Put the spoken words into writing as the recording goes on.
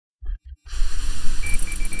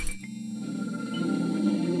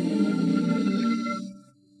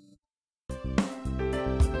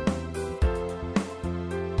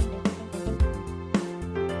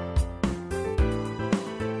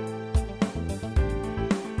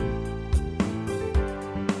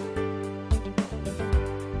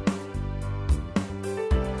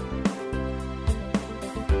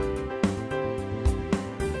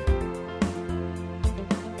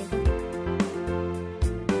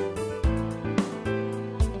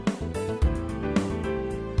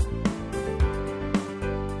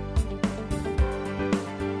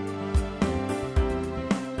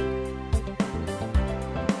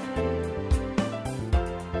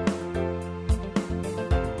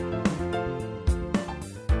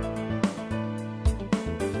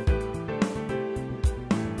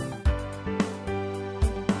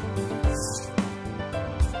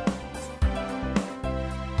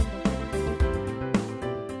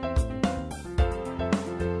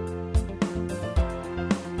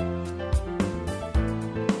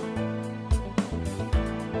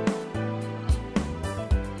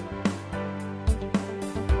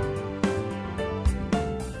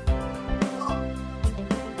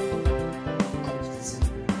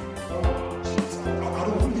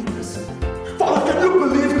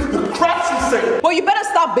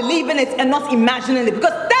start believing it and not imagining it,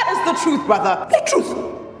 because that is the truth, brother. What truth?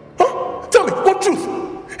 Huh? Tell me, what truth?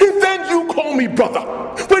 And then you call me brother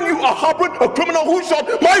when you are harboring a criminal who shot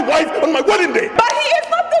my wife on my wedding day. But he is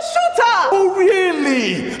not the shooter. Oh,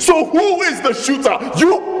 really? So who is the shooter?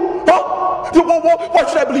 You? Huh? Why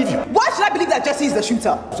should I believe you? Why should I believe that Jesse is the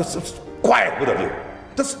shooter? Just quiet, both of you.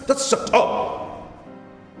 Just shut up.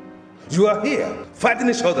 You are here fighting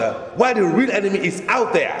each other while the real enemy is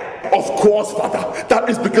out there. Of course, father. That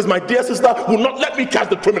is because my dear sister will not let me catch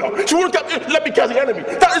the criminal. She won't let me catch the enemy.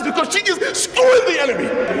 That is because she is screwing the enemy.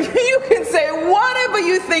 You can say whatever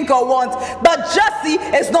you think or want, but Jesse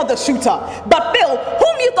is not the shooter. But Bill,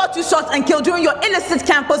 whom you thought you shot and killed during your illicit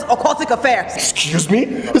campus occultic affairs. Excuse me?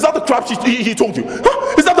 Is that the crap he told you?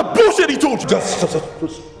 Huh? Is that the bullshit he told you? Just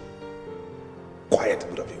quiet,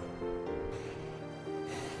 both of you.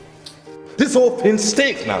 This whole thing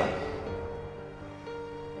stinks now.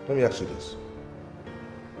 Let me ask you this.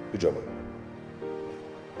 Ijeoma,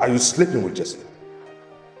 are you sleeping with Jesse?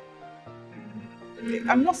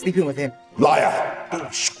 I'm not sleeping with him. Liar!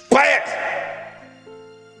 Quiet!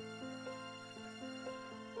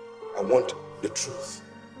 I want the truth.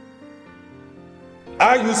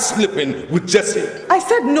 Are you sleeping with Jesse? I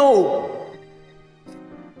said no.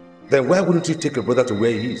 Then why wouldn't you take your brother to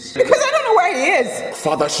where he is? Because I don't know where he is.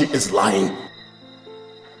 Father, she is lying.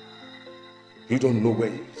 You don't know where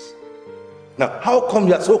he is. Now, how come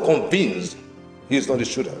you are so convinced he is not the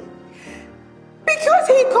shooter? Because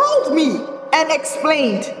he called me and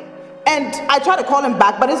explained. And I tried to call him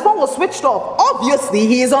back, but his phone was switched off. Obviously,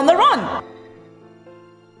 he is on the run.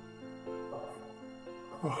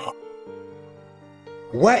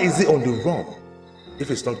 Why is he on the run if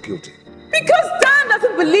he's not guilty? Because Dan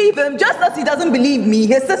doesn't believe him, just as he doesn't believe me,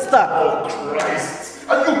 his sister. Oh, Christ.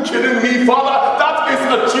 Are you kidding me, Father? That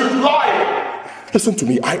is a cheap lie. Listen to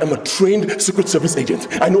me, I am a trained Secret Service agent.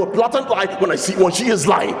 I know a blatant lie when I see one. She is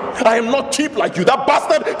lying. I am not cheap like you. That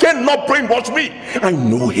bastard cannot brainwash me. I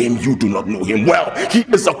know him, you do not know him well. He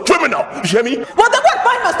is a criminal. You hear me? Well, then what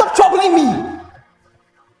fine must stop troubling me?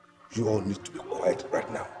 You all need to be quiet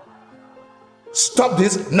right now. Stop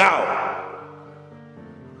this now.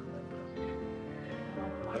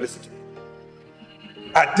 Now listen to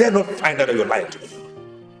me. I dare not find out that you're lying to me.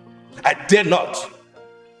 I dare not.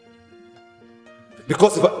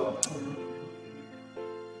 Because if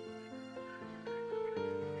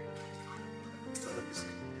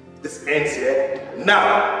this ends here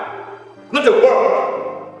now, not a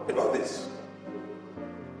word about this.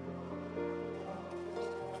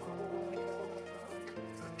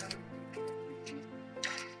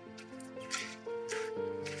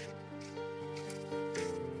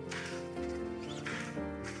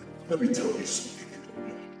 Let me tell you something you don't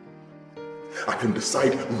know. I can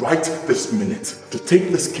decide right this minute to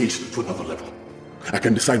take this case to another level. I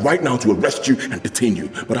can decide right now to arrest you and detain you,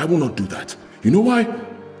 but I will not do that. You know why?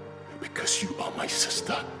 Because you are my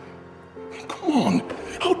sister. Come on.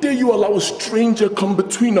 How dare you allow a stranger come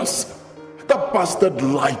between us? That bastard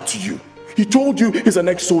lied to you. He told you he's an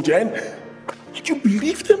ex-soldier and you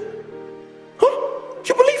believed him? Huh?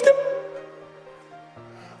 You believed him?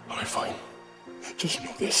 Alright, fine. Just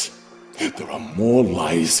know this. There are more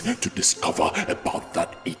lies to discover about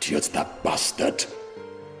that idiot, that bastard.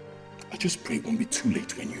 I just pray it won't be too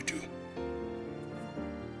late when you do.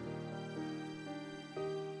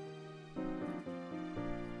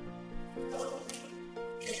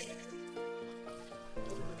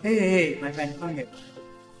 Hey, my friend, come here.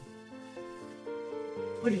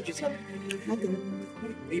 What did you say? Nothing.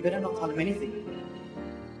 You better not tell him anything.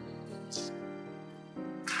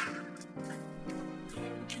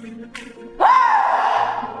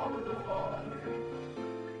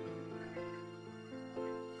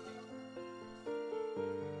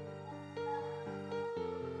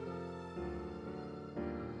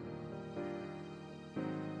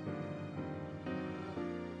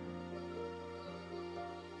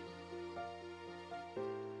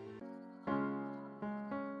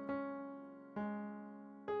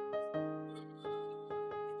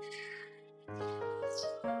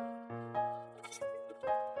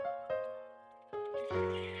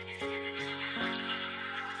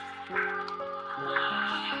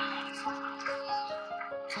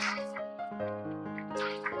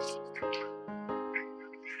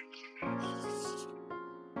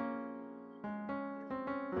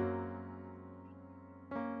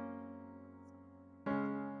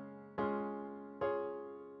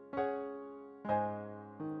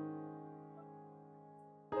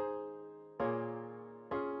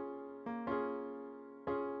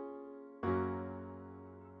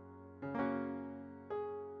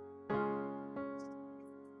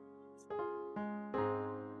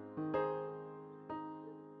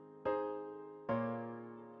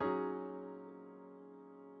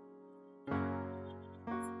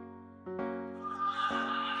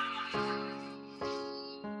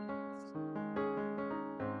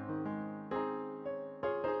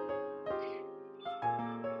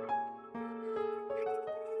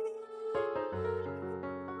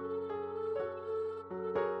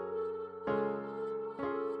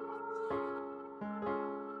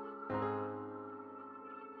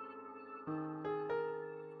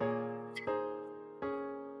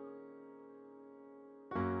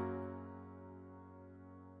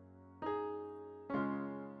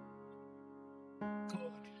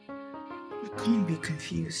 I can't be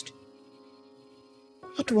confused.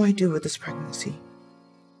 What do I do with this pregnancy?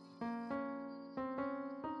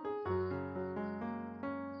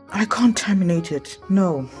 I can't terminate it.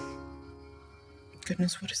 No.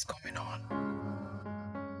 Goodness, what is going on?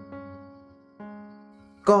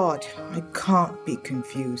 God, I can't be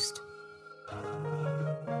confused.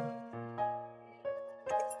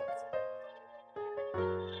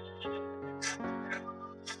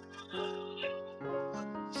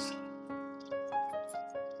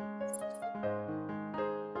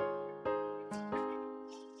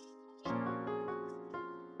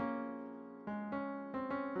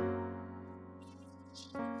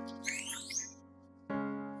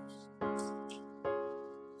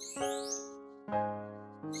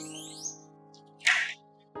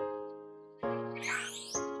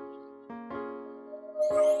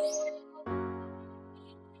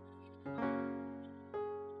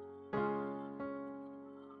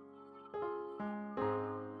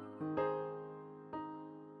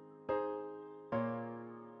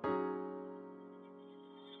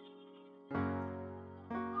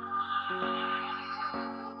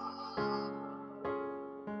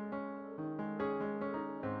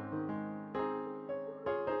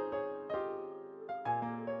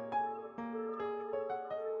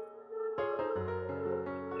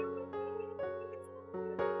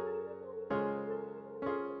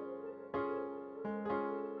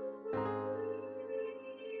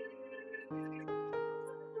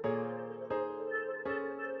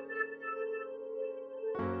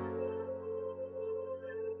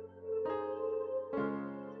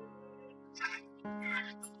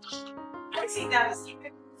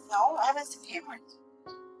 No, I haven't seen him.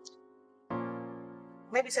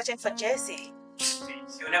 Maybe searching for Jesse.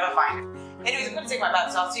 You'll never find him. Anyways, I'm going to take my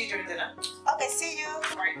bath, so I'll see you during dinner. Okay, see you.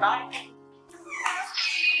 Alright, bye.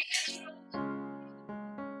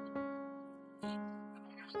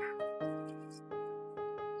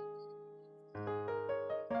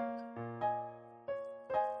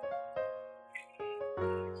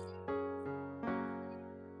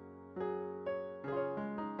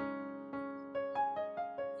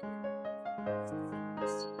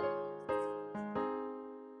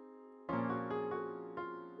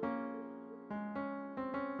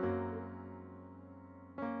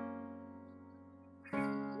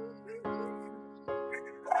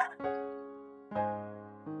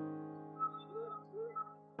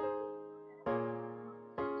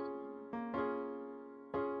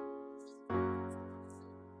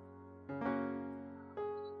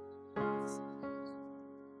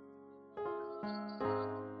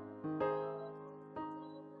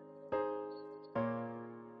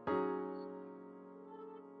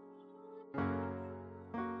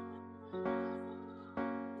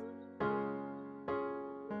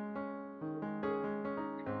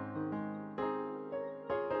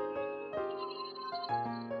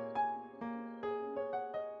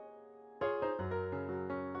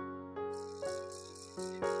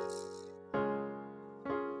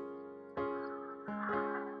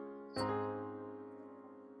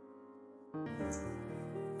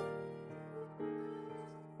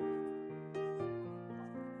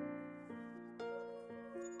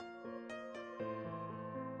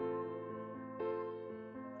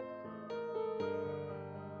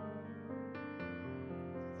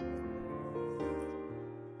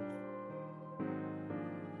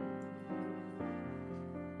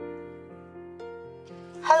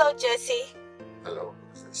 Hello, Jesse. Hello,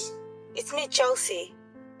 who's this? It's me, Chelsea.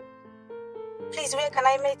 Please, where can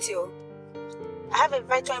I meet you? I have a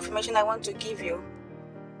vital information I want to give you.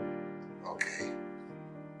 Okay.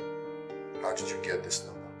 How did you get this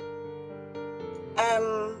number?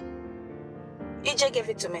 EJ gave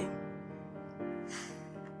it to me.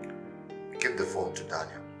 Give the phone to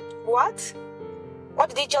Daniel. What? What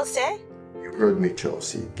did he just say? You heard me,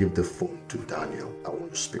 Chelsea. Give the phone to Daniel. I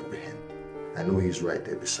want to speak with him. I know he's right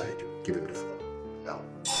there beside you. Give him the phone. Now.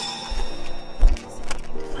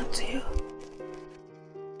 Up to you.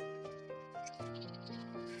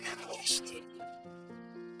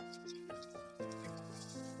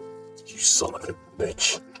 You son of a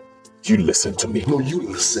bitch. You listen to me. No, you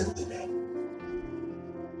listen to me.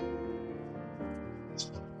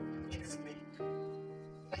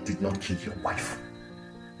 I did not kill your wife.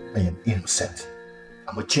 I am innocent.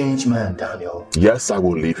 I'm a changed man, Daniel. Yes, I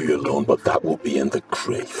will leave you alone, but that will be in the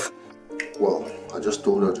grave. Well, I just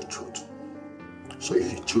told her the truth. So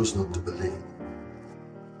if you choose not to believe me,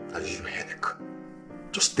 that is your headache.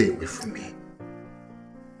 Just stay away from me.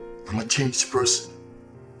 I'm a changed person.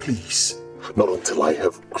 Please. Not until I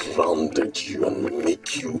have grounded you and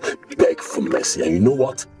make you beg for mercy. And you know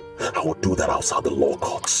what? I will do that outside the law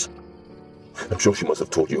courts. I'm sure she must have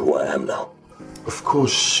told you who I am now. Of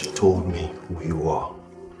course she told me who you are.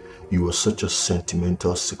 You are such a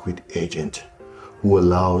sentimental secret agent who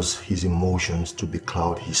allows his emotions to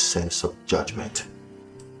becloud his sense of judgment.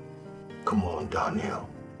 Come on, Daniel.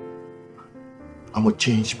 I'm a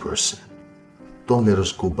changed person. Don't let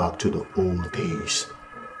us go back to the old days.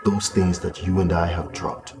 Those things that you and I have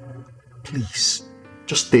dropped. Please,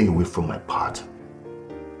 just stay away from my path.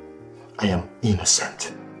 I am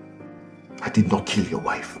innocent. I did not kill your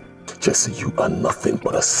wife. Jesse, you are nothing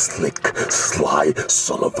but a slick, sly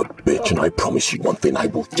son of a bitch, and I promise you one thing, I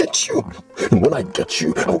will get you. And when I get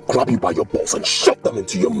you, I will grab you by your balls and shove them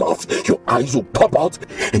into your mouth. Your eyes will pop out,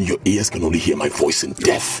 and your ears can only hear my voice in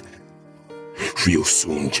death. Real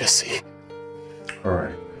soon, Jesse. All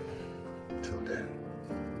right. Till then.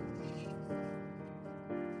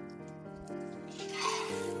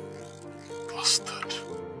 Bastard.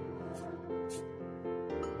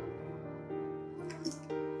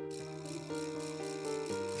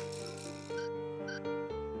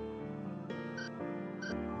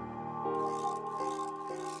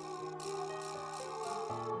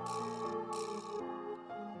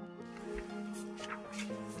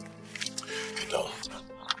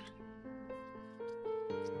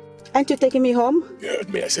 Aren't you taking me home? You heard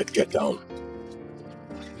me, I said get down.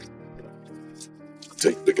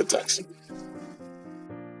 Take bigger taxi.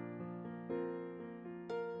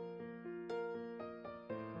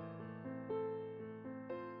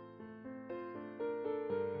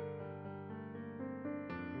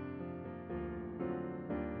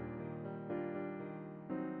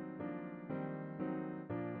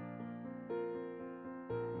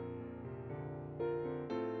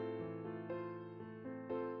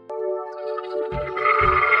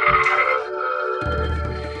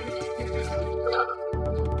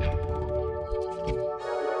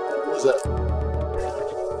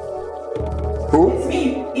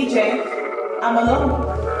 I'm alone.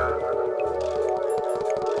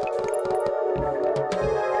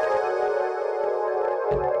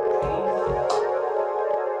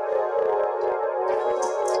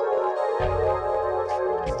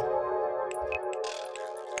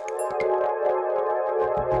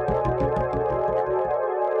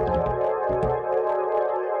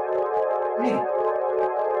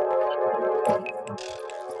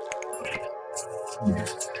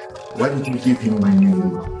 Why did you give him my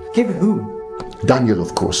number? Give who? Daniel,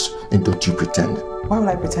 of course. And don't you pretend. Why would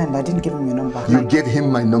I pretend? I didn't give him your number. You gave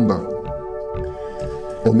him my number.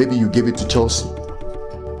 Or maybe you gave it to Chelsea.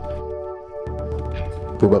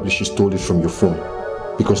 Probably she stole it from your phone.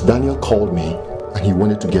 Because Daniel called me and he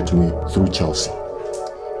wanted to get to me through Chelsea.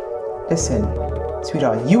 Listen,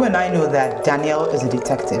 sweetheart, you and I know that Daniel is a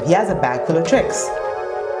detective. He has a bag full of tricks.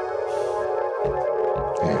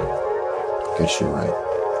 Yeah, guess you're right.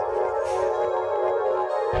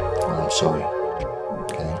 I'm sorry.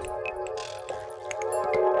 Okay.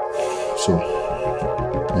 So,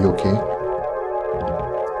 you okay?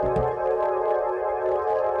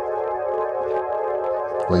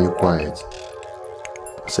 Why are you quiet?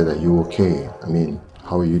 I said, are you okay? I mean,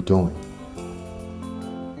 how are you doing?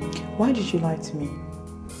 Why did you lie to me?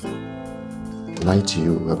 Lie to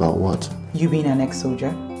you about what? You being an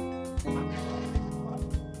ex-soldier?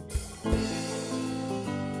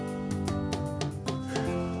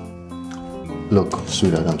 Look,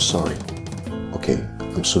 sweetheart, I'm sorry. Okay?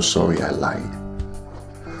 I'm so sorry I lied.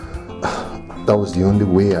 That was the only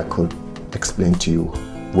way I could explain to you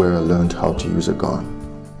where I learned how to use a gun.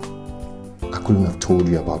 I couldn't have told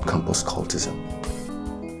you about campus cultism.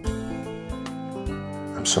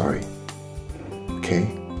 I'm sorry. Okay?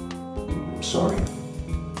 I'm sorry.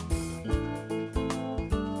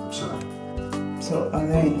 I'm sorry. So, are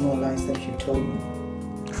there any more lies that you told me?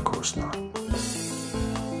 Of course not.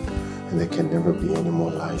 And there can never be any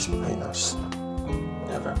more lies between us.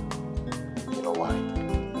 Never. You know why?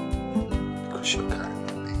 Because you're carrying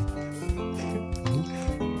my baby.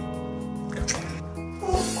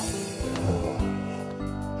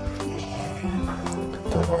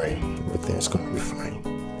 Don't worry, everything's gonna be fine.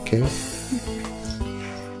 Okay?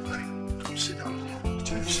 Come sit down.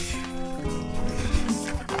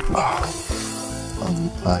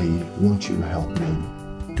 I want you to help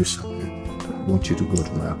me do something. I want you to go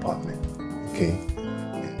to my apartment, okay?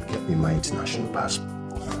 And get me my international passport.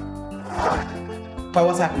 But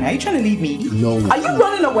what's happening? Are you trying to leave me? No. Are you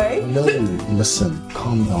running away? No, listen,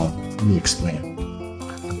 calm down. Let me explain.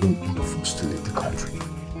 I've been forced to leave the country.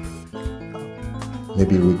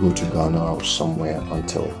 Maybe we go to Ghana or somewhere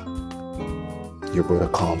until your brother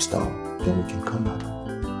calms down. Then we can come back.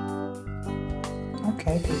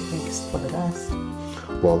 Okay, thanks for the best.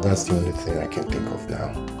 Well, that's the only thing I can think of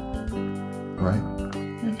now. right?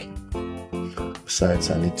 Okay.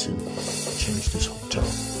 Besides, I need to change this hotel.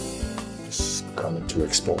 It's coming too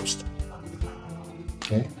exposed.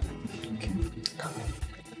 Okay? Okay.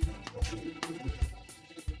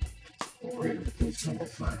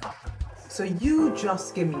 So you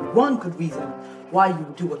just give me one good reason why you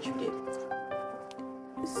would do what you did.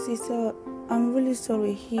 Sister, I'm really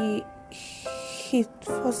sorry. He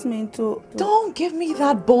forced me into... Don't give me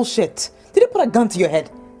that bullshit. Did he put a gun to your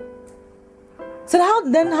head? So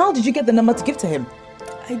how did you get the number to give to him?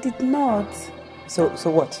 I did not. So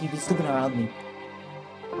what? You've been snooping around me.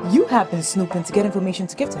 You have been snooping to get information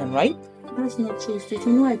to give to him, right? That's not true, sis.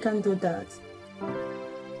 You know I can't do that.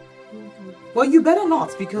 Well, you better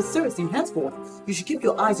not, because seriously, henceforth, you should keep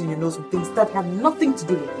your eyes on your nose with things that have nothing to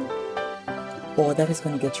do with you. Or that is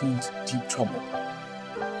going to get you into deep trouble.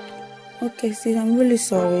 Okay, sis, I'm really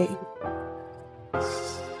sorry.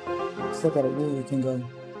 So that you can go.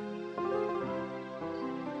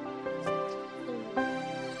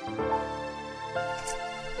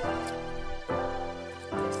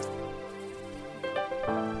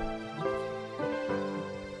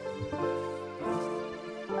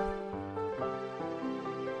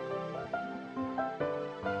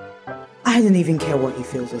 I didn't even care what he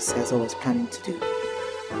feels or says or was planning to do.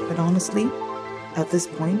 But honestly, at this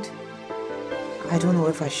point, I don't know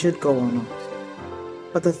if I should go or not.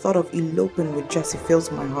 But the thought of eloping with Jesse fills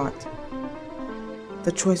my heart.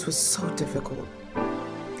 The choice was so difficult.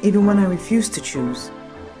 Even when I refused to choose,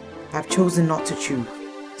 I've chosen not to choose.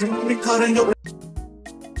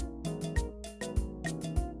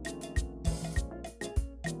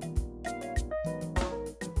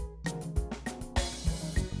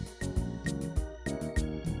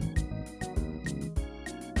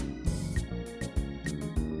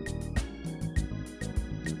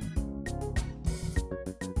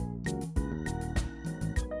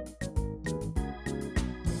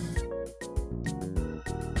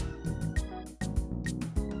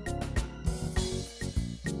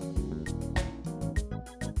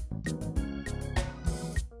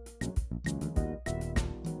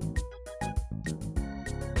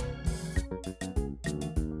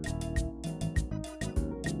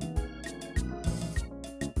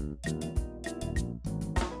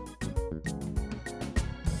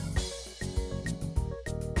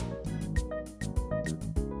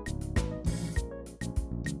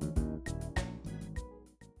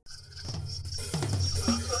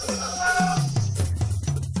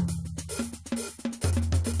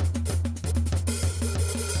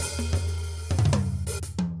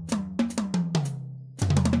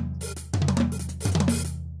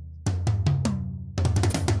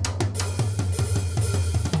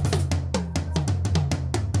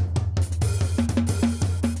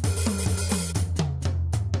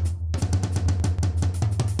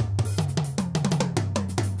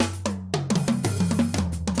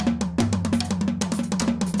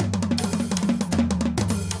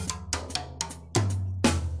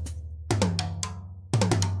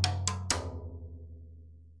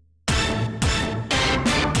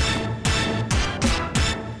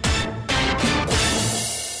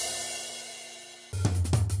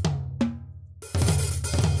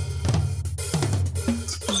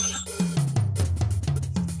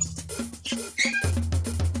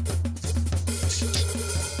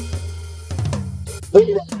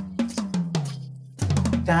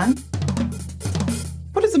 Dan?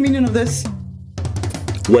 What is the meaning of this?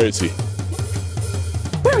 Where is he?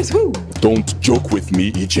 Where is who? Don't joke with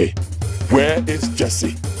me, EJ. Where is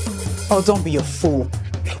Jesse? Oh, don't be a fool.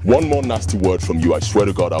 One more nasty word from you, I swear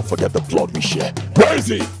to God, I'll forget the blood we share. Where is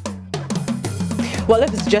he? Well,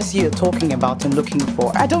 if it's Jesse you're talking about and looking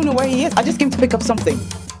for, I don't know where he is. I just came to pick up something.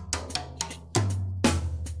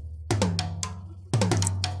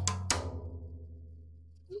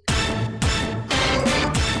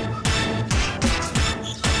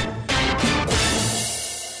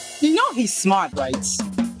 You know he's smart, right?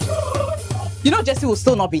 You know Jesse will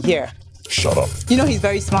still not be here. Shut up. You know he's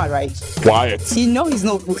very smart, right? Quiet. You know he's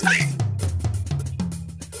no...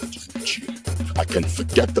 I can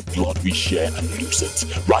forget the blood we share and lose it.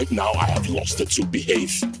 Right now, I have lost it, so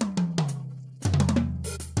behave.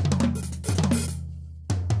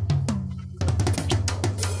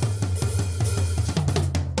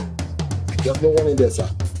 There's no one in there, sir.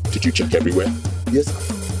 Did you check everywhere? Yes,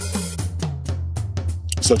 sir.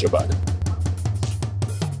 Such a bad.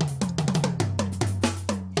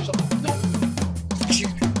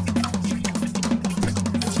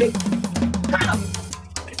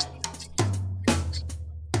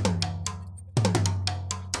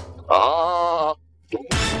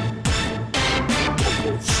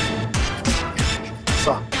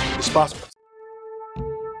 Sir, his passport.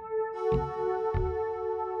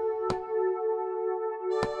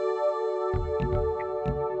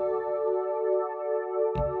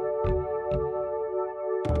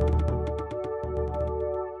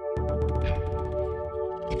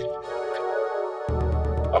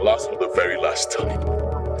 I'll ask for the very last time.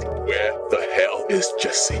 Where the hell is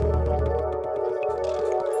Jesse? I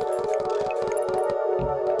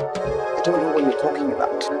don't know what you're talking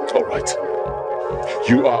about. All right.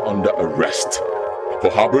 You are under arrest for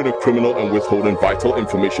harboring a criminal and withholding vital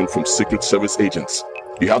information from Secret Service agents.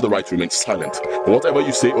 You have the right to remain silent, but whatever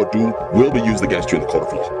you say or do will be used against you in the court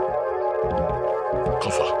of law.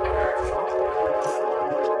 Cover.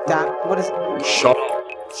 Dad, what is... Shut up.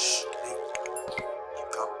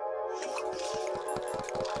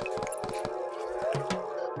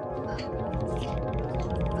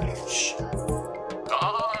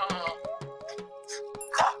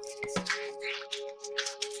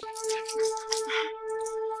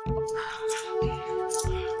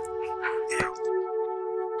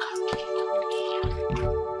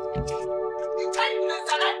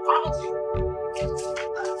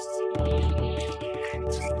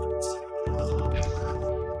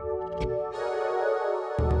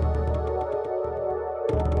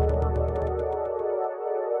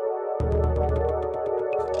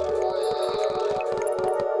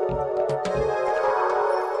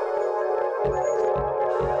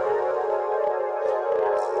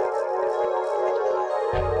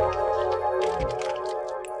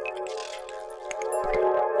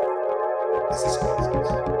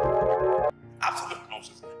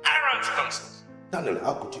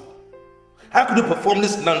 Perform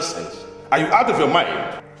this nonsense. Are you out of your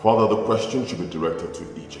mind? Father, the question should be directed to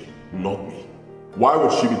EJ, not me. Why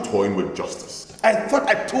would she be toying with justice? I thought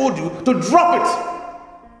I told you to drop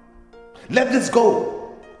it. Let this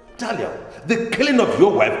go. Daniel, the killing of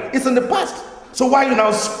your wife is in the past. So why are you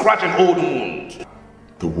now scratching old wound?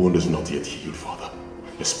 The wound is not yet healed, Father.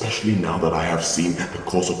 Especially now that I have seen the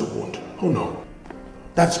cause of the wound. Oh no.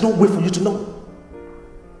 That's no way for you to know.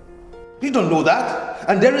 You don't know that,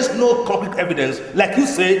 and there is no concrete evidence, like you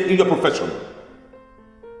say in your profession.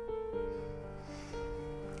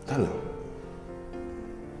 Daniel,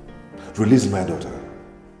 release my daughter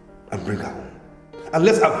and bring her home. And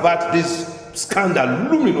let's avert this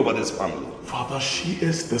scandal looming over this family. Father, she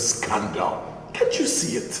is the scandal. Can't you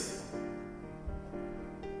see it?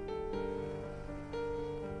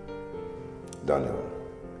 Daniel,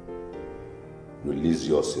 release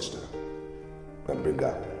your sister and bring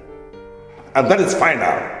her home. And that is final.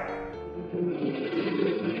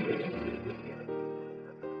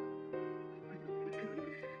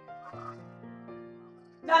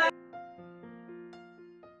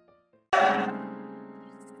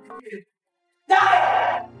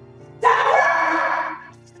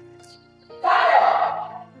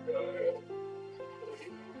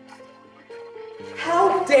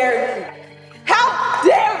 How dare you? How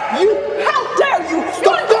dare you? How dare you?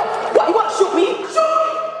 Stop! What, you want to shoot me? Shoot!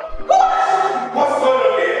 What's going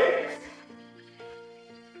on here?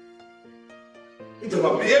 You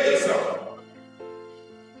don't behave yourself.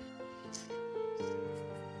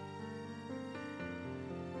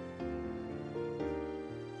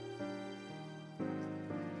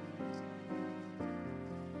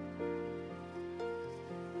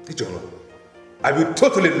 Ijeoma, have you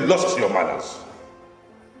totally lost your manners?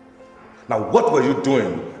 Now, what were you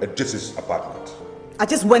doing at Jesse's apartment? I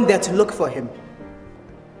just went there to look for him.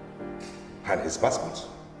 And his passport?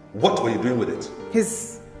 What were you doing with it?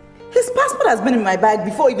 His passport has been in my bag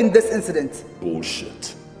before even this incident.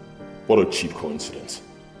 Bullshit. What a cheap coincidence.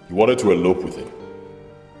 You wanted to elope with him.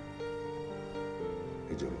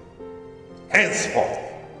 Ijeoma, henceforth,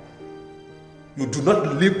 you do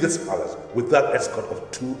not leave this palace without escort of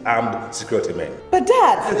 2 armed security men. But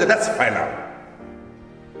Dad... That's final.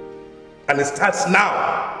 And it starts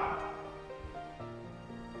now.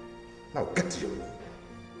 Now get to your room.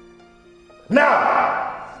 Now!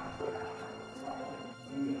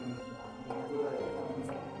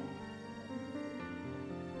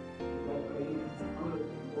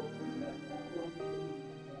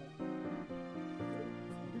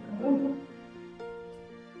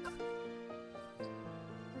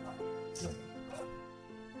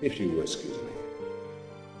 If you will excuse me.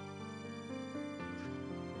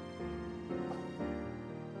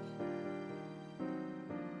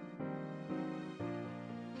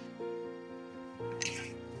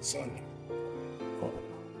 Son,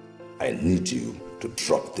 I need you to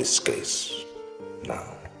drop this case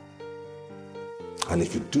now. And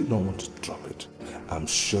if you do not want to drop it, I'm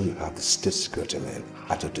sure you have the state security men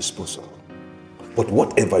at your disposal. But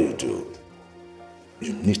whatever you do,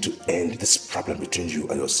 you need to end this problem between you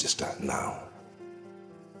and your sister now.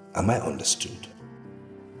 Am I understood?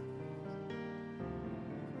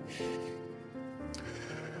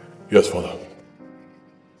 Yes, Father.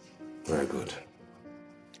 Very good.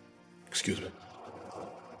 Excuse me.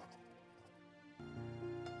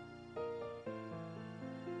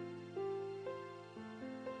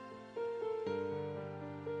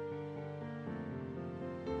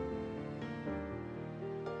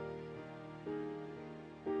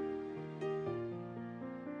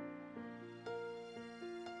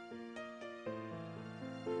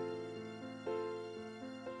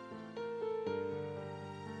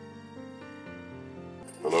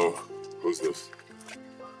 Who's this?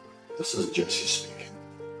 This is Jesse speaking.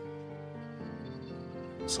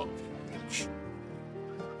 Son of a bitch.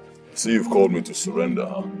 See, you've called me to surrender,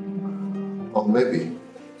 huh? Or maybe.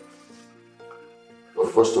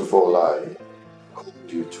 But first of all, I called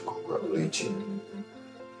you to congratulate you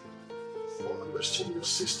for arresting your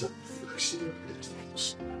sister for flexing your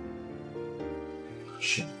business.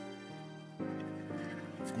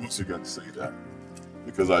 Of course you can say that.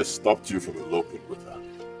 Because I stopped you from eloping with her.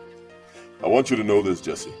 I want you to know this,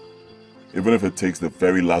 Jesse. Even if it takes the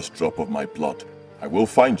very last drop of my blood, I will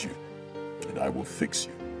find you. And I will fix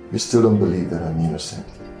you. You still don't believe that I'm innocent,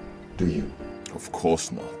 do you? Of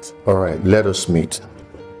course not. Alright, let us meet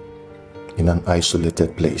in an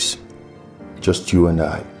isolated place. Just you and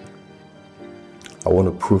I. I want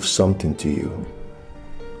to prove something to you.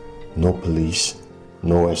 No police,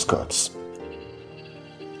 no escorts.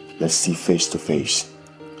 Let's see face to face.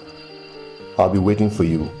 I'll be waiting for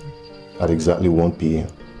you at exactly 1 p.m.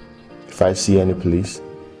 If I see any police,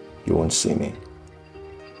 you won't see me.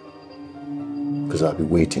 Because I'll be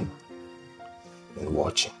waiting and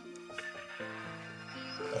watching.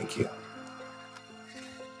 Thank you.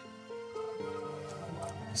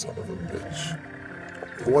 Son of a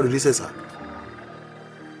bitch. What did he say, sir?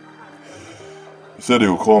 He said he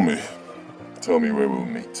will call me. Tell me where we'll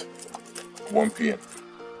meet. 1 p.m.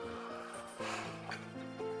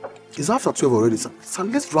 It's after 12 already, sir. Sir,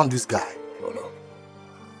 let's run this guy. No.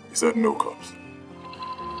 He said no cops.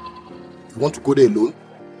 You want to go there alone?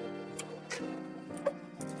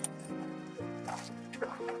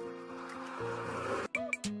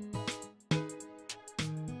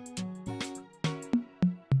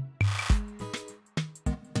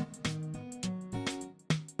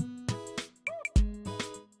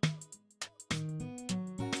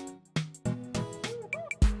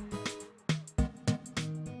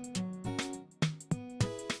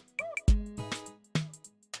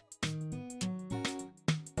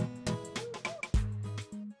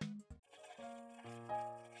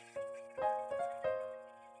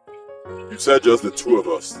 You said just the two of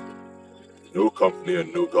us. No company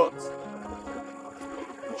and no guns.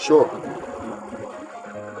 Sure.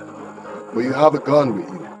 But you have a gun with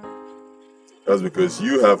you. That's because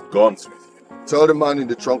you have guns with you. Tell the man in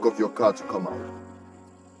the trunk of your car to come out.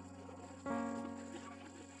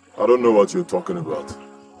 I don't know what you're talking about.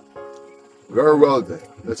 Very well then,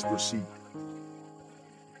 let's proceed.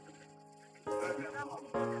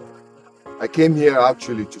 I came here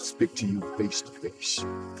actually to speak to you face to face.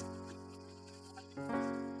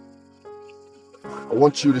 I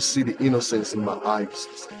want you to see the innocence in my eyes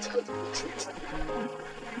as I tell you the truth.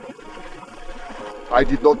 I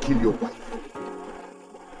did not kill your wife.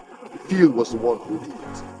 Phil was the one who did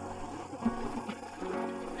it.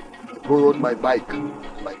 He borrowed my bike,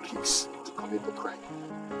 my keys, to commit the crime.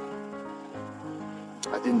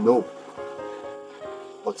 I didn't know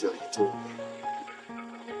until he told me.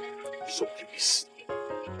 So please,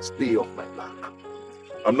 stay off my back.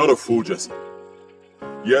 I'm not a fool, Jesse.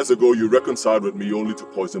 Years ago, you reconciled with me only to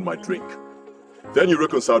poison my drink. Then you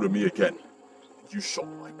reconciled with me again. You shot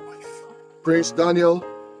my wife. Prince Daniel,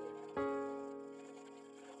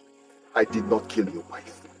 I did not kill your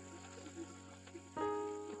wife.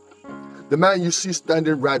 The man you see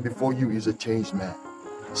standing right before you is a changed man,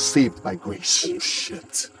 saved by grace. Oh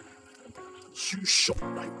shit. You shot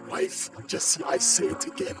my wife. Jesse, I say it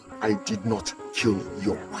again. I did not kill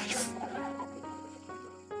your wife.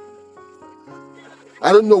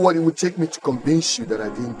 I don't know what it would take me to convince you that I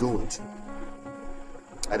didn't do it.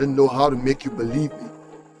 I didn't know how to make you believe me.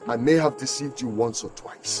 I may have deceived you once or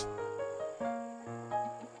twice.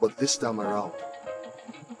 But this time around,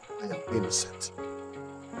 I am innocent.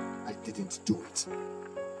 I didn't do it.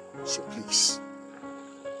 So please,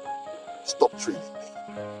 stop trailing me.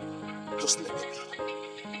 Just let me be.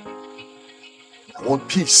 I want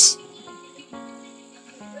peace.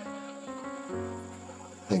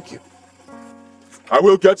 Thank you. I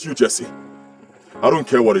will get you, Jesse. I don't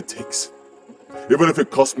care what it takes. Even if it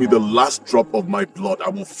costs me the last drop of my blood, I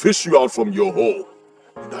will fish you out from your hole.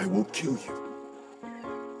 And I will kill you.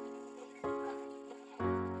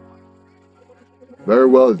 Very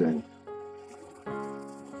well then.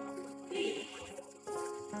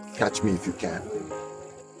 Catch me if you can.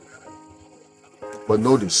 But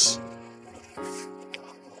notice,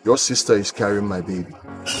 your sister is carrying my baby.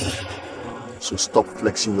 So stop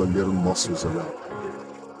flexing your little muscles around.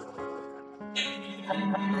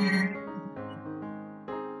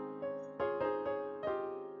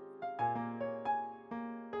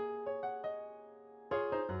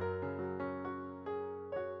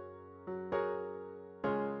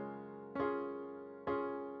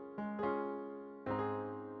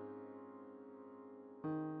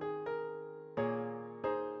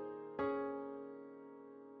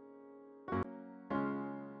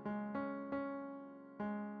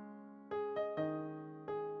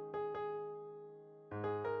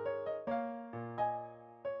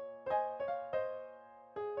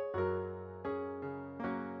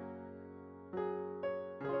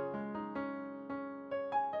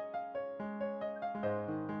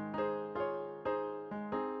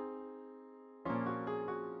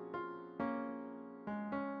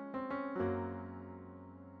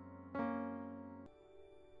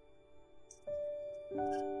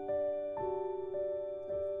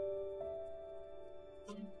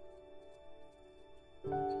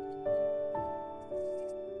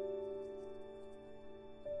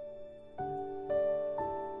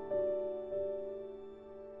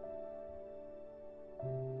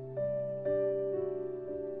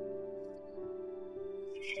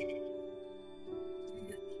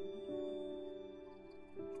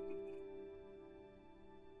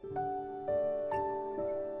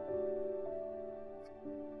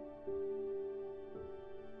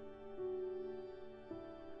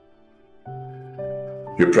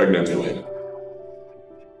 You're pregnant for him.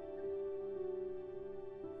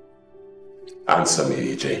 Answer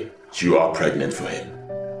me, AJ. You are pregnant for him.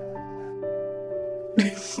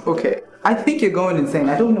 Okay, I think you're going insane.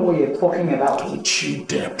 I don't know what you're talking about. Don't you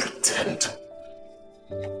dare pretend.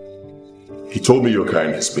 He told me you're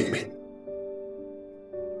carrying his baby.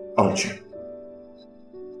 Aren't you?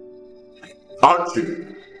 Aren't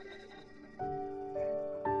you?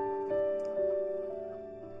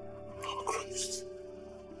 Oh, Christ.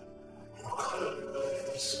 Oh, God, I don't believe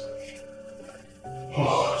this. Oh, I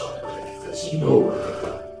don't believe this. No.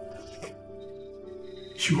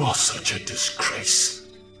 You are such a disgrace.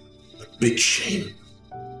 A big shame.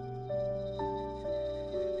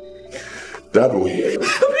 Dad will hear you.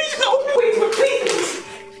 Please don't wait for please.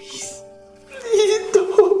 Please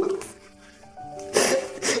don't.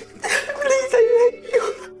 Please, I beg you.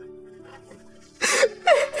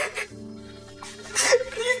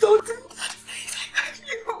 Please don't do that. Please, I beg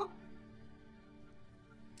you.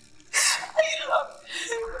 I love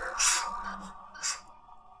you.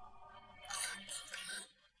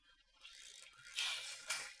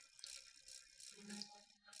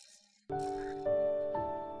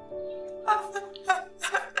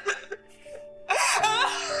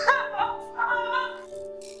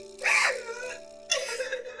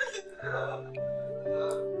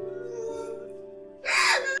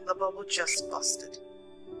 The bubble just busted.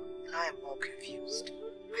 I am more confused.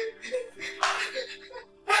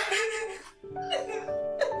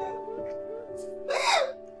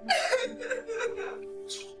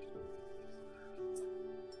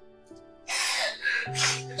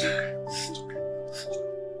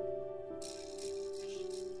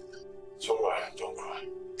 It's alright, don't cry.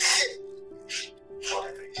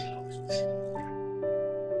 What things out.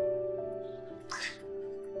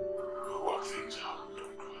 We'll work things out,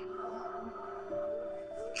 don't cry.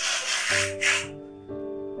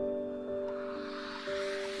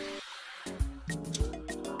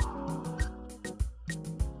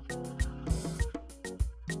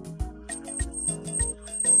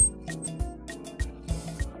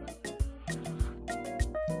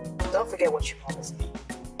 Don't forget what you promised me.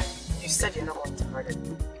 You said you're not going to murder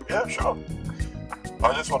me. Yeah, sure.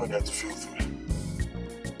 I just want to get to feel through it.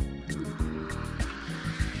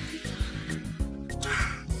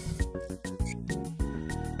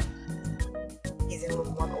 He's in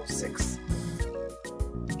room 106.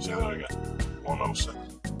 Say that again. 106.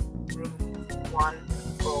 Room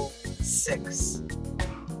 106.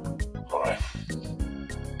 Alright.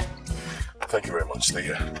 Thank you very much. Stay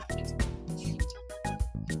here.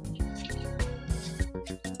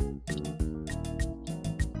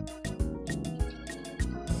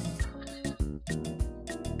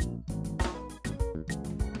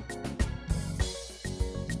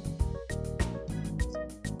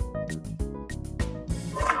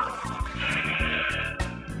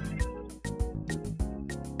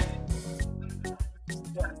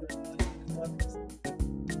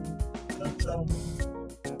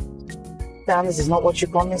 Damn, this is not what you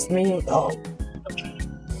promised me. Oh.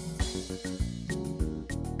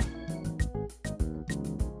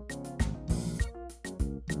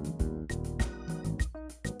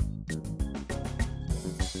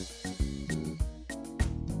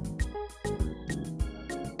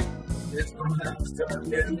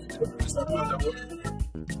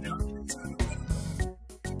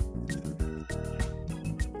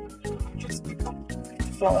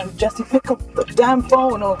 Jesse, pick up the damn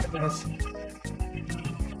phone. Oh, goodness.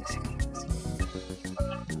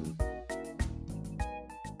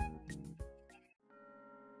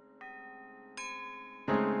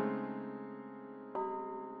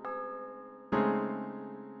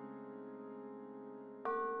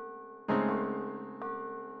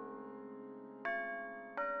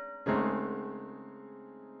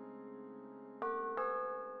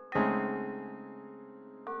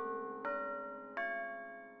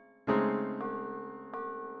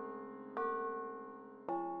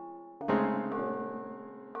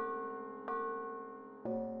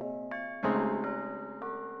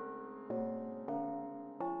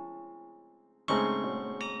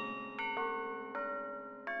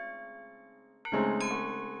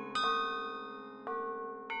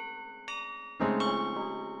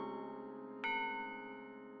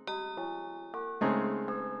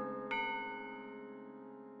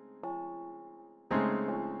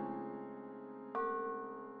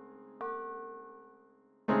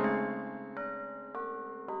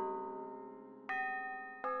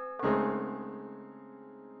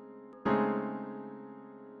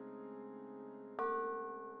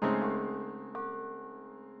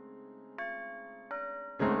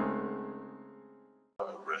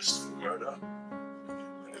 arrest for murder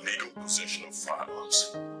and illegal possession of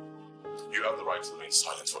firearms. You have the right to remain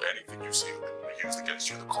silent for anything you say will be used against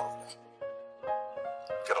you in the court of law.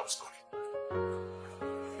 Get up slowly.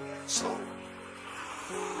 Slowly.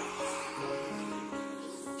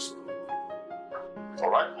 All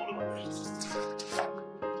right, hold it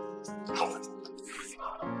up. Hold it.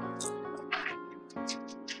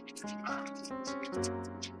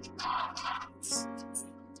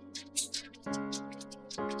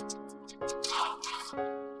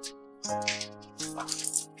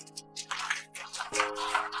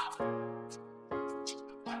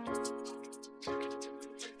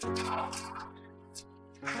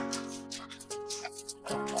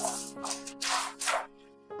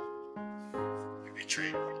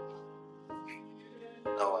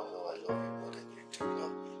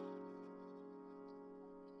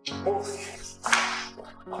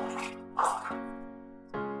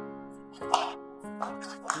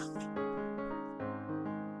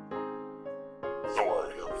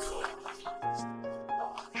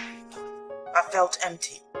 I felt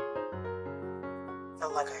empty.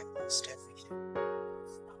 Felt like I had lost everything.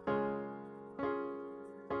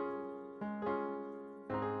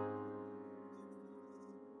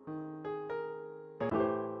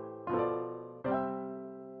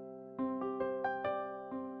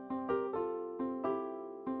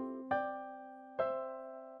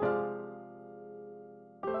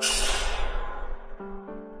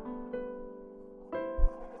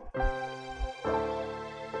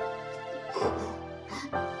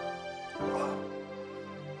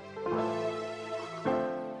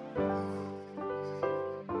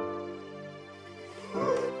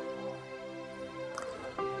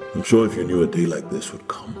 I'm sure if you knew a day like this would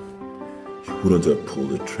come, you wouldn't have pulled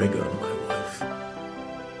the trigger on my wife.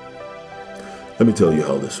 Let me tell you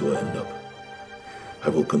how this will end up. I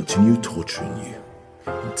will continue torturing you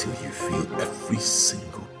until you feel every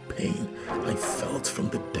single pain I felt from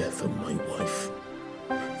the death of my wife.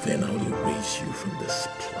 Then I'll erase you from this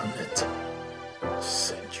planet.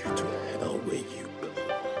 Send you to hell where you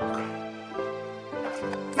belong.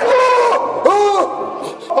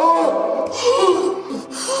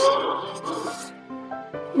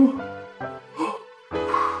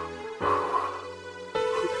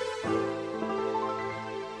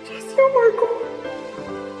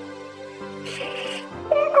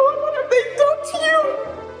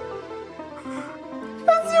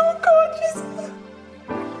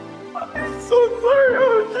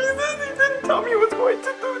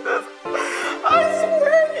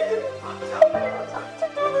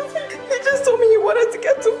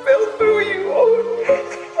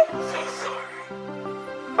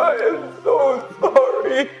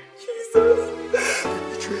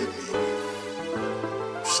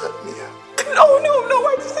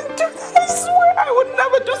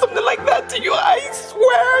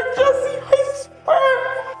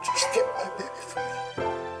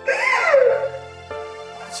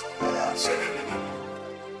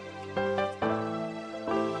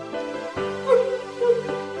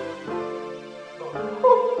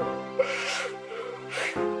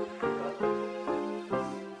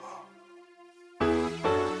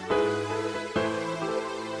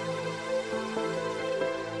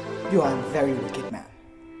 You are a very wicked man.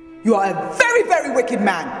 You are a very, very wicked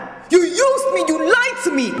man. You used me, you lied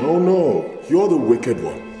to me. No, you're the wicked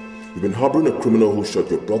one. You've been harboring a criminal who shot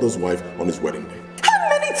your brother's wife on his wedding day. How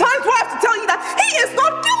many times do I have to tell you that he is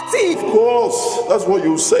not guilty? Of course, that's what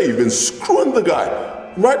you say. You've been screwing the guy.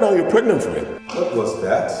 Right now you're pregnant for him. What was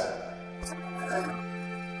that?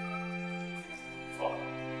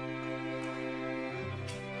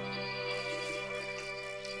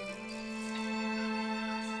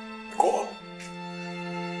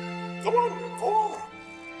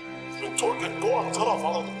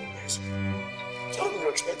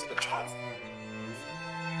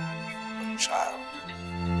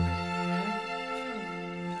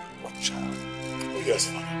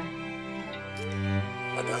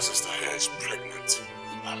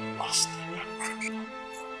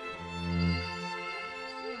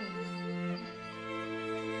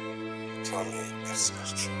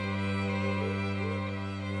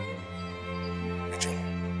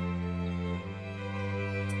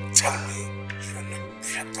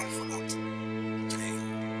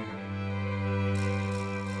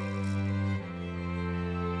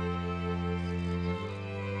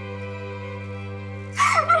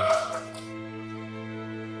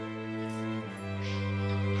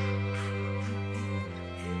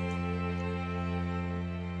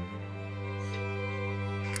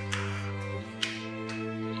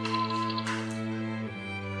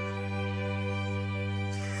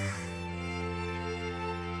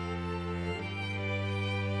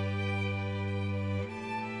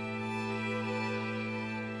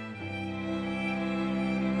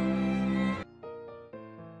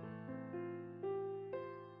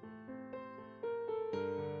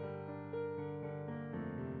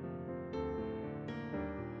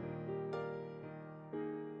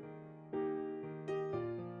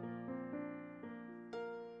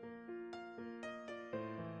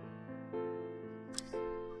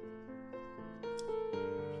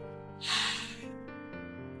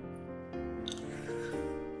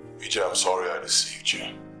 EJ, I'm sorry I deceived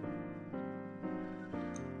you.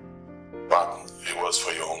 But it was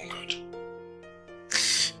for your own good.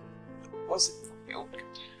 It wasn't for your good.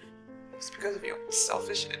 It was because of your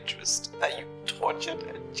selfish interest that you tortured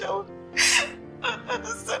and jailed an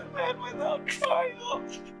innocent man without trial.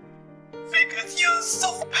 Because you're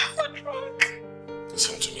so power drunk.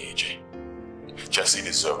 Listen to me, EJ. Jesse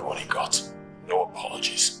deserved what he got. No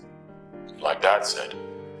apologies. Like Dad said,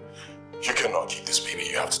 you cannot keep this baby,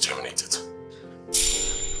 you have to terminate it.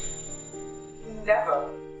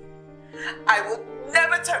 Never. I will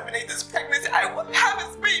never terminate this pregnancy. I will have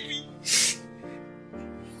his baby.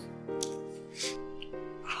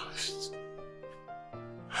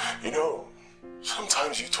 You know,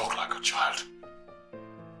 sometimes you talk like a child.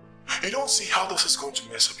 You don't see how this is going to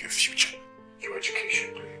mess up your future, your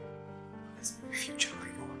education, do you? It's my future or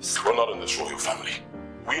yours. We're not in this royal family.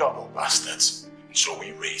 We are no bastards, and so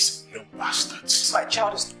we raise no bastards. My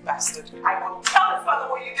child is no bastard. I will tell his father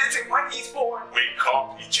what you did to him when he's born. Wake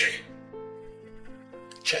up, EJ.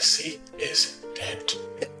 Jesse is dead.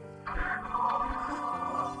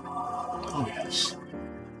 Oh yes.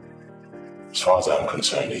 As far as I'm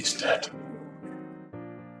concerned, he's dead.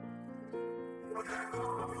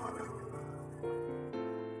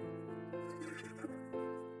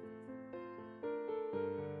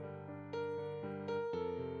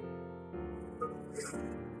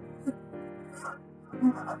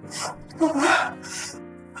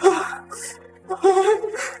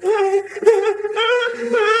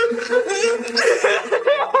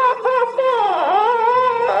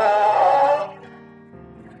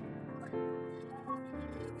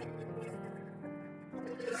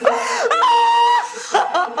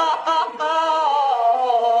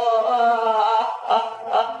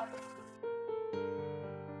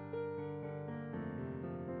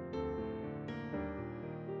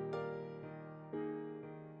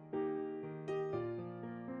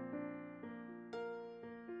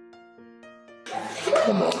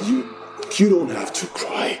 Come on, you don't have to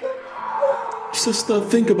cry. Sister,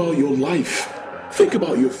 think about your life. Think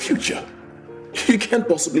about your future. You can't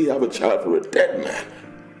possibly have a child for a dead man.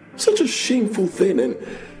 Such a shameful thing, and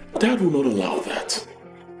Dad will not allow that.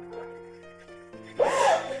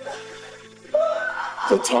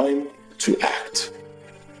 The time to act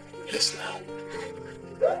is now.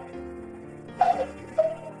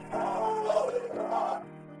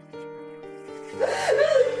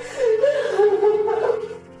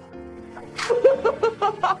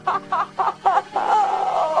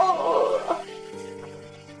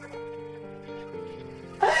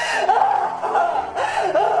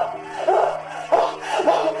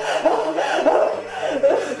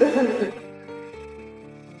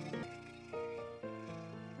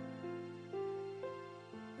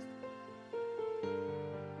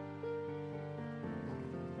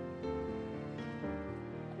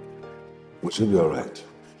 We should be all right.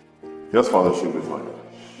 Yes, Father, she'll be fine.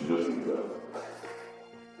 She just needs that.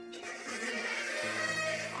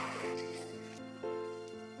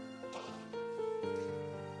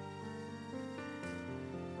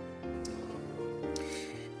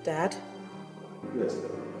 Dad? Yes,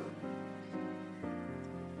 Dad.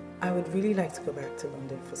 I would really like to go back to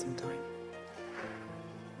London for some time.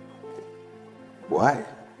 Why?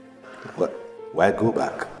 Why go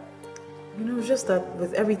back? You know, it's just that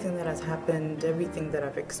with everything that has happened, everything that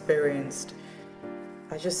I've experienced,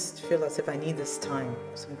 I just feel as if I need this time,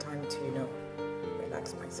 some time to, you know,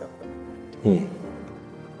 relax myself and my mind.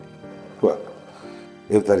 Well,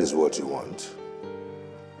 if that is what you want,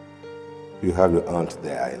 you have your aunt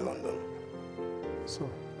there in London. So,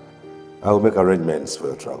 I will make arrangements for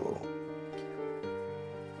your travel.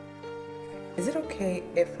 Is it okay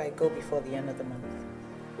if I go before the end of the month?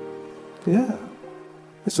 Yeah,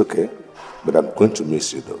 it's okay. But I'm going to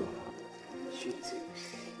miss you though. You too.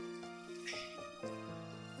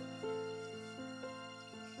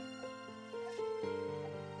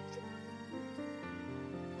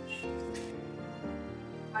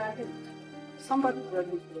 Somebody's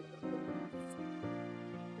ready.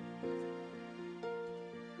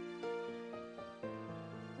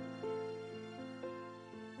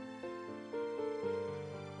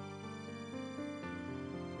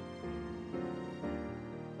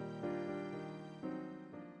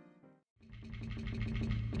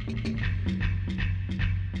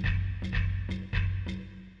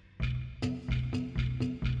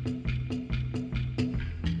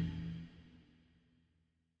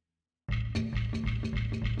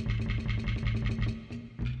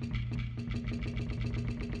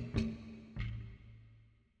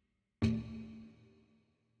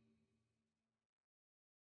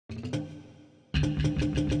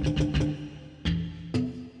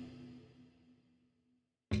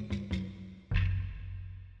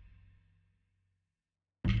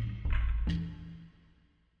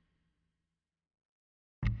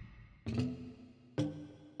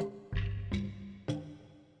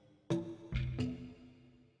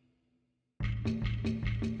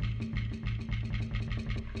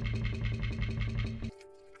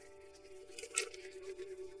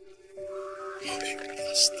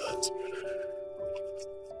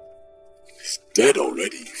 Dead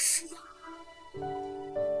already.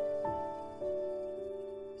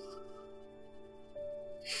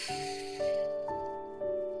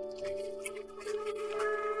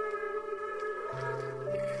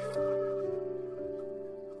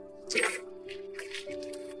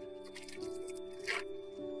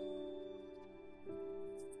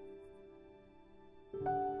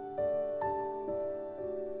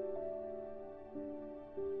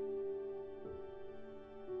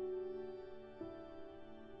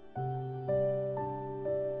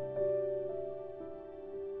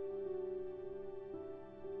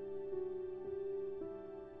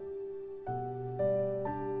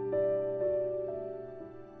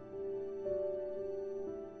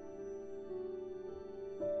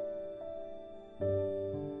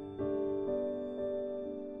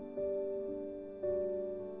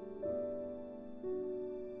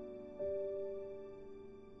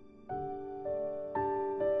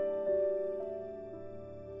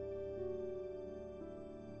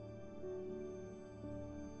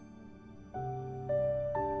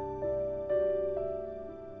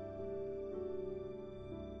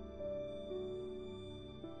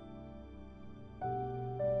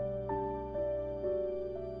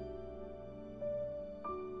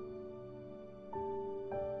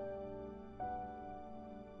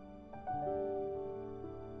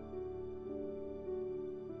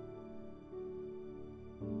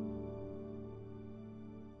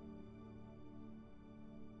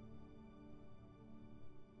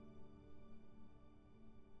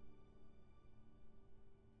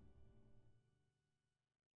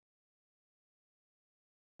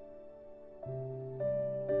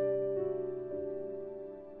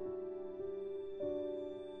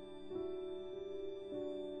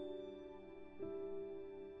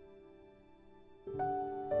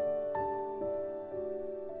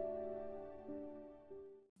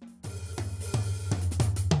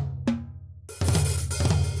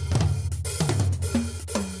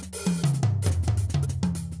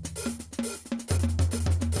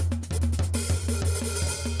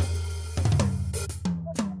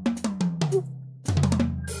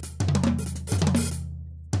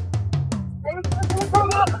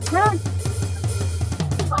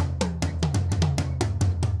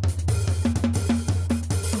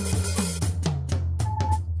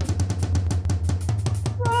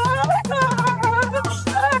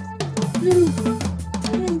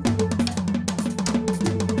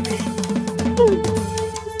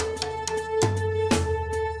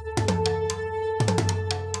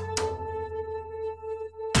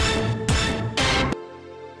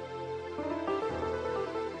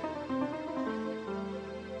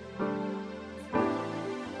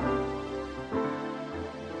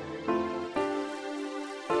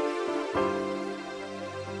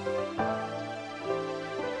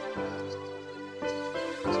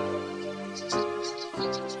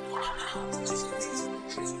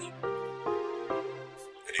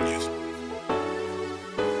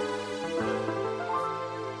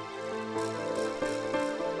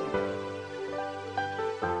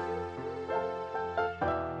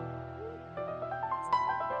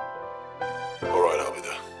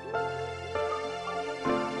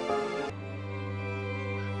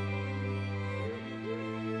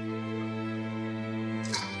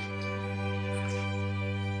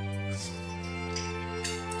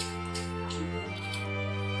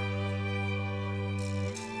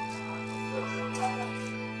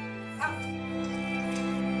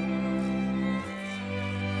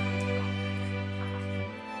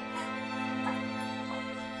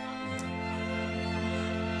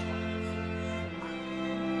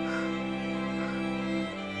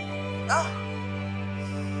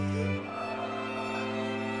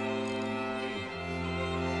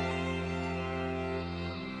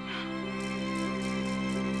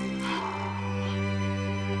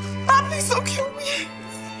 Please don't kill me.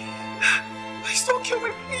 Please don't kill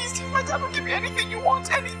me, please. My dad will give you anything you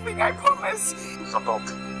want, anything, I promise. Shut up.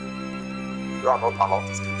 You are not allowed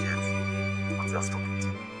to speak yet. But you are stupid.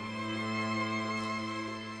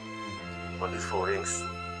 When the phone rings,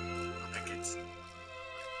 take it.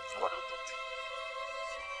 Somebody will talk to you.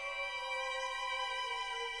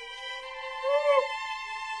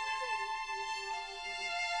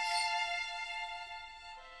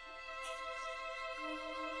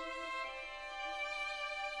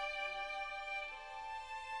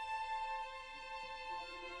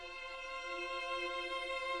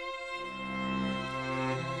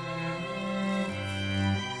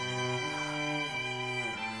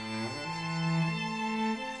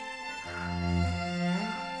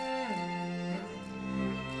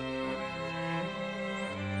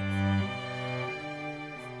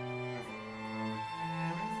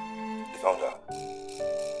 found her?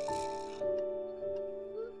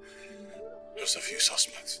 Just a few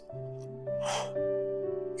suspects.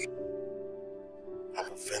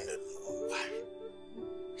 I'm offended.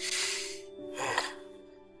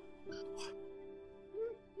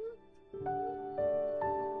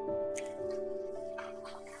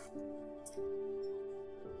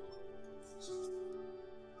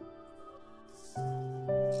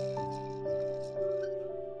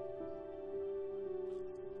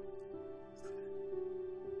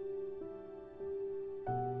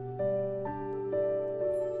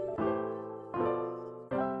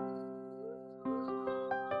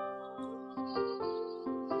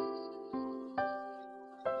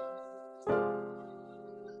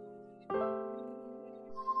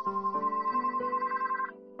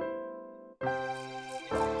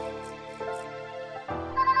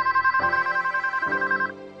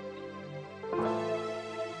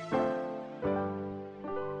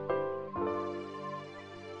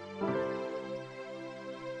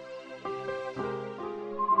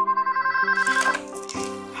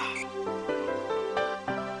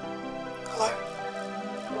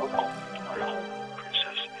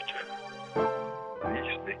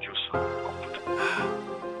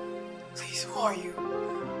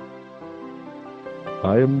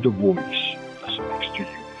 I am the voice that speaks to you.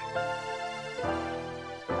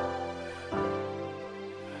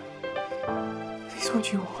 Please,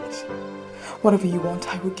 what you want. Whatever you want,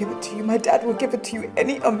 I will give it to you. My dad will give it to you.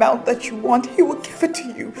 Any amount that you want, he will give it to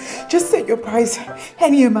you. Just say your price.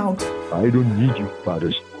 Any amount. I don't need your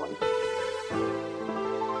father's money.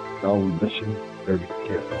 Now listen very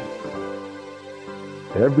carefully.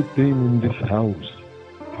 Everything in this house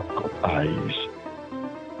have got eyes.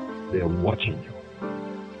 They are watching you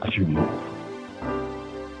as you move.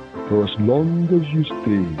 For as long as you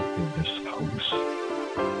stay in this house,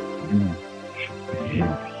 you should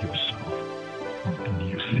behave yourself until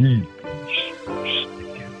you see things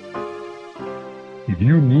again. If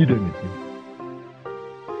you need anything,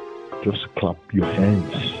 just clap your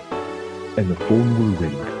hands and the phone will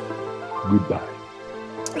ring. Goodbye.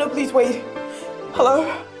 No, please wait.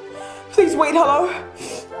 Hello? Please wait, hello?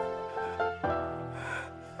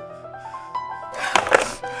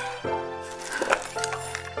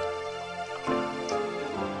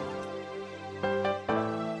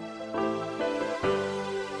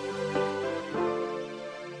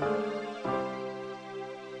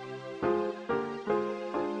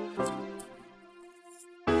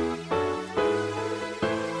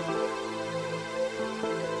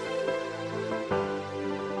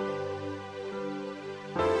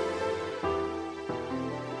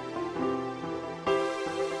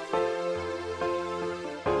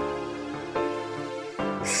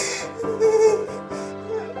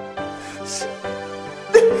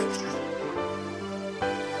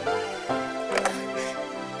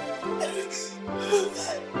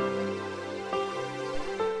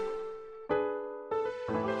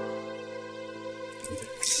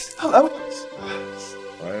 Hello?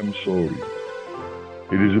 I am sorry.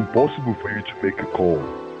 It is impossible for you to make a call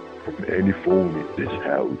from any phone in this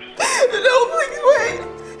house. No, please wait.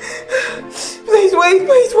 Please wait,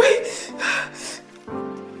 please wait.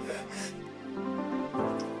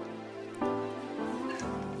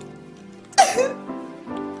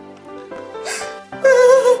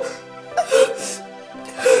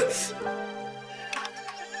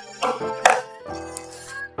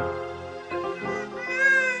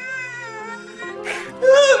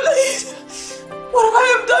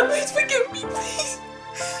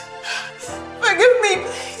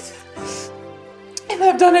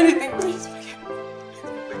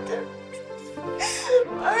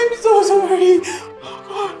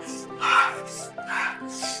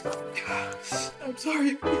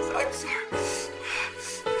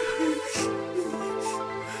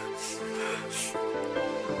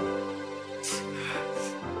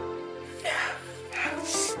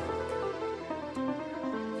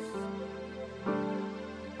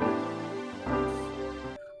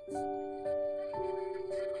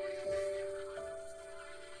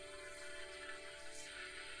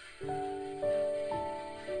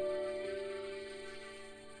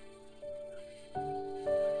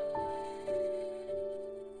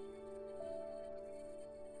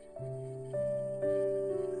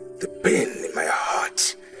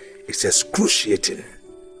 It's excruciating.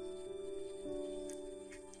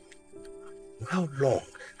 How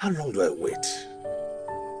long do I wait?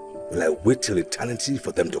 Will I wait till eternity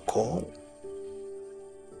for them to call?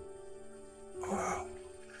 Wow.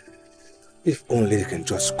 If only they can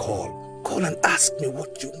just call. Call and ask me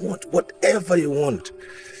what you want, whatever you want.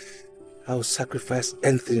 I will sacrifice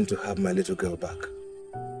anything to have my little girl back.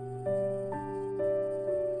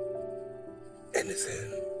 anything.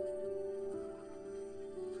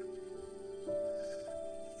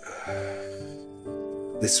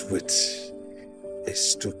 This wait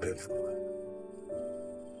is too painful.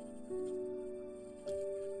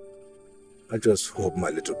 I just hope my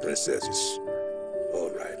little princess is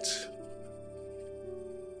all right.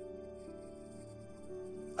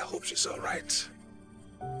 I hope she's all right.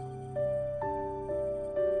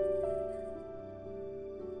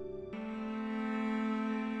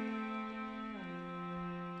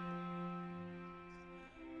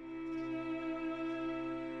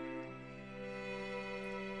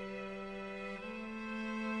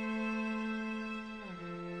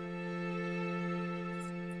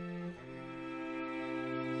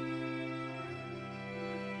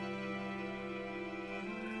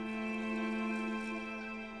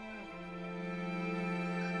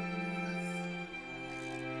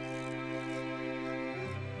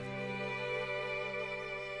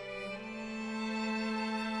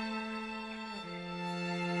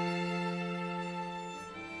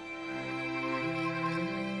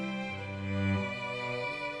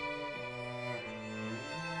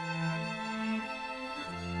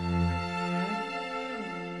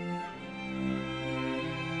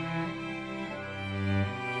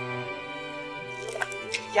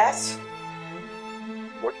 Yes?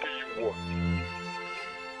 What do you want?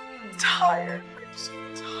 I'm tired. I'm so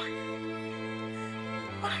tired.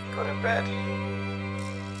 I want to go to bed.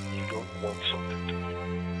 You don't want something to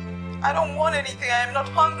eat? I don't want anything. I am not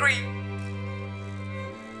hungry.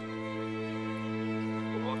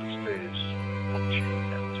 All these days, until you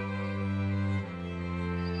end.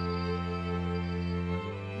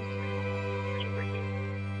 It's waiting.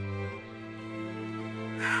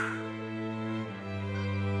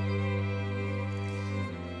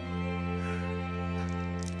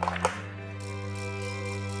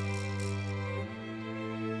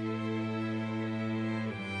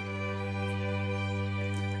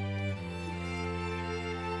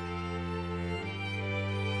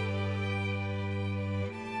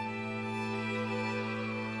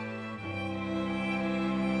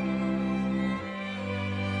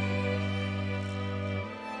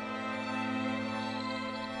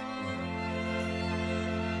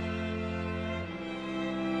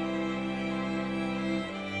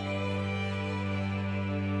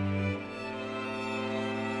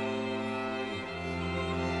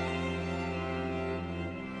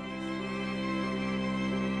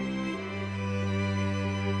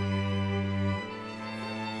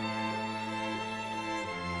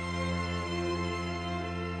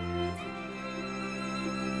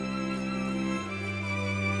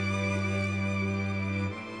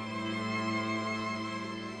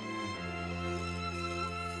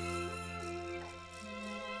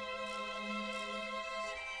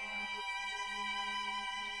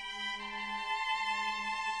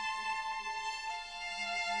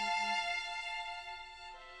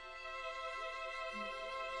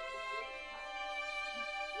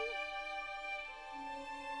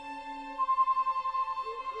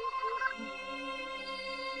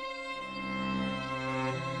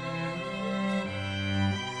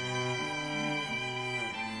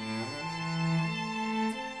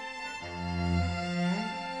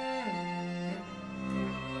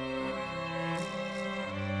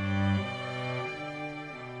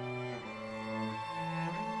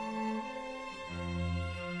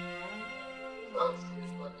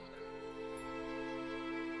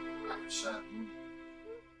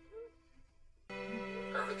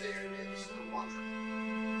 Everything remains the one.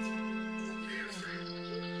 Don't be afraid.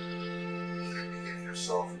 Give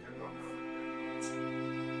yourself enough.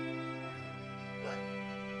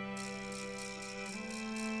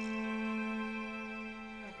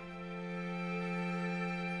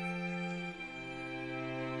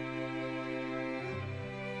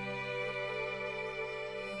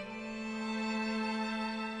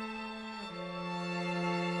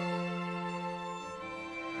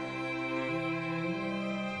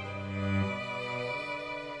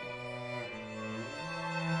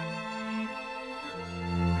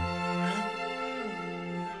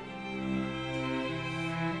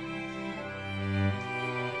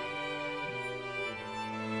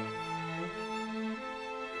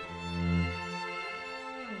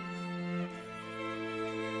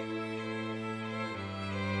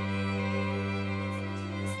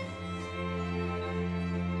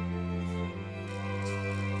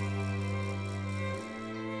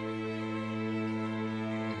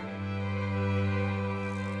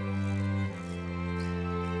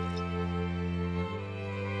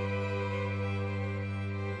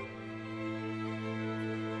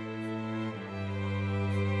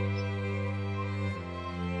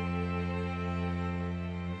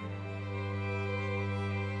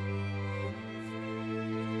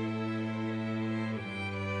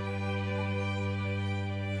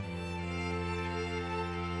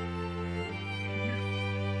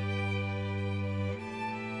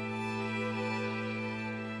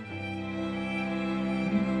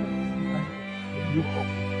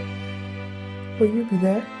 Will you be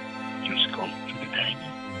there? Just come to the dining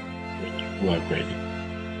when you are ready.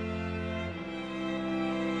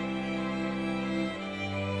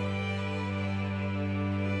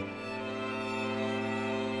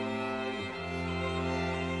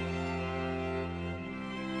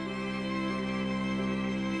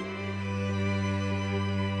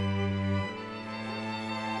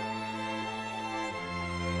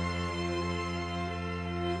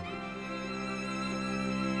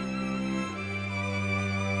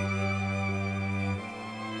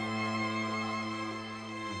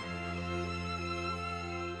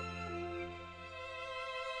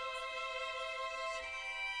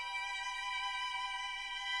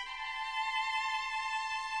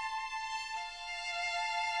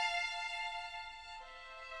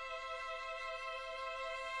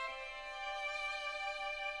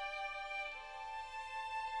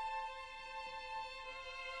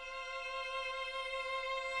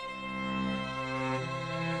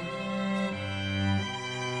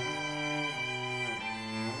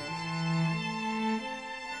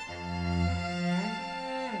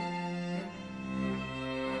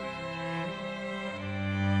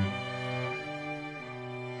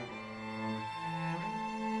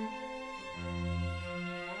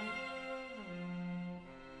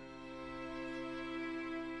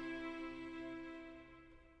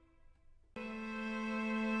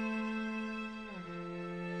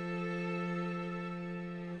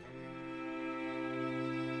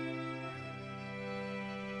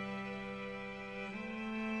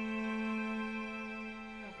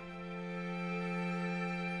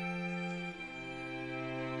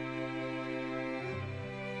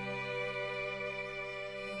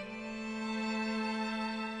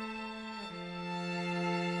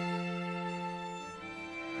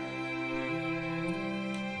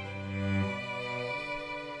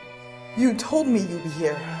 You told me you'd be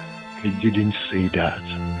here. I didn't say that.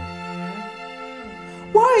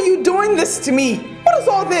 Why are you doing this to me? What is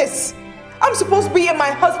all this? I'm supposed to be in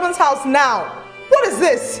my husband's house now. What is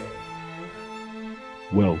this?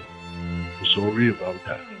 Well, I'm sorry about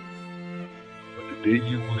that. But the day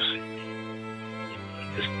you will see me, you will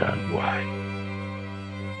understand why.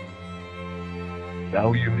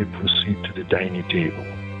 Now you may proceed to the dining table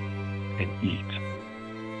and eat.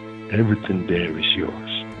 Everything there is yours.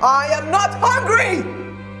 I am not hungry!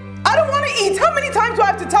 I don't want to eat. How many times do I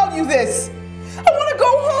have to tell you this? I want to go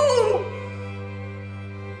home.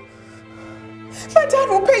 My dad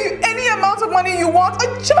will pay you any amount of money you want. I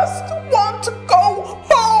just want to go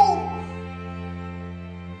home.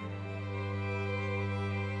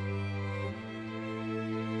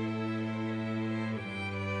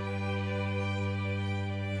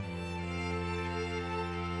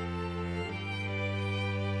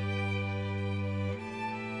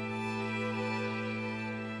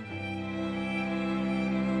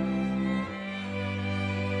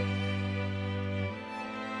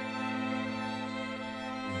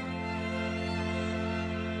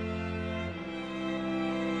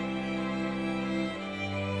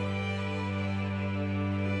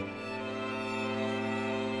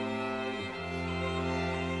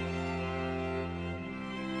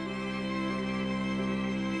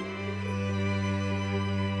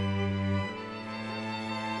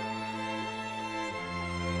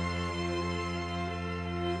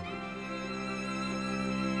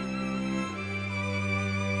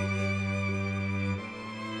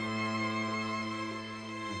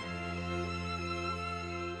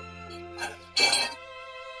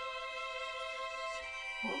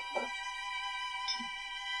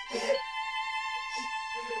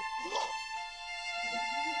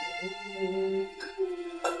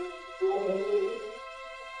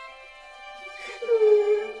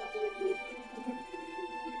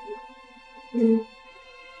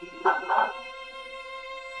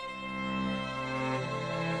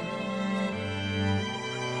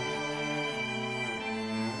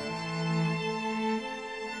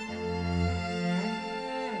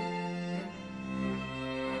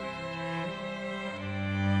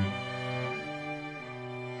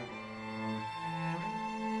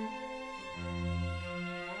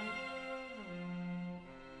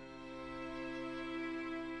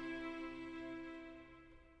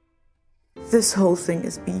 This whole thing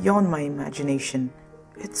is beyond my imagination.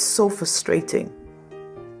 It's so frustrating.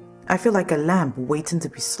 I feel like a lamb waiting to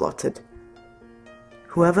be slaughtered.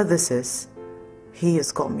 Whoever this is, he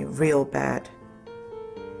has got me real bad.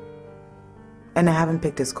 And I haven't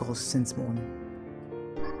picked his calls since morning.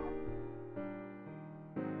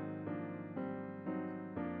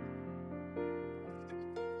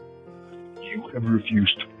 You have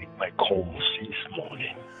refused to pick my calls since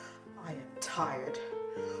morning. I am tired.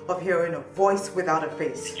 of hearing a voice without a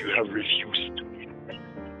face. You have refused to eat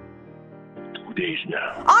 2 days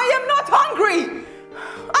now. I am not hungry!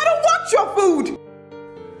 I don't want your food!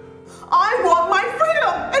 I want my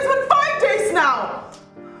freedom! It's been 5 days now!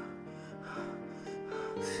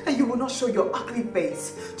 And you will not show your ugly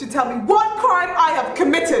face to tell me what crime I have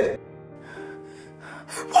committed!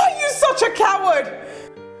 Why are you such a coward?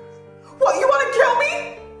 What, you want to kill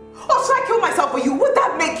me? Or should I kill myself for you? Would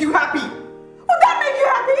that make you happy? Would that make you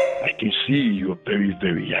happy? I can see you are very,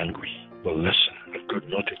 very angry. But listen, I've got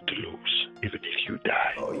nothing to lose, even if you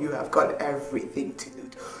die. Oh, you have got everything to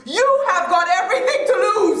lose. You have got everything to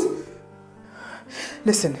lose!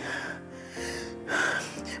 Listen,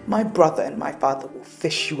 my brother and my father will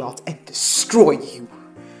fish you out and destroy you.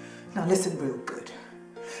 Now listen real good.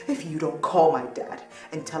 If you don't call my dad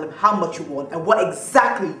and tell him how much you want and what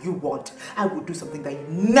exactly you want, I will do something that you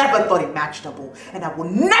never thought imaginable, and I will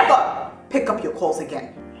never pick up your calls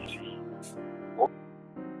again.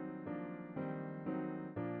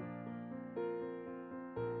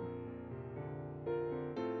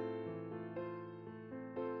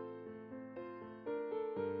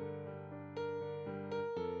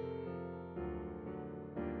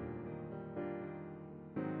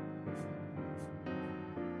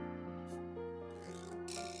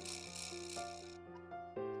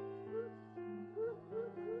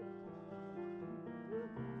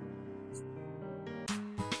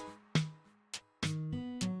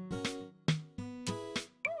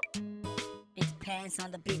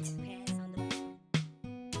 On the beat.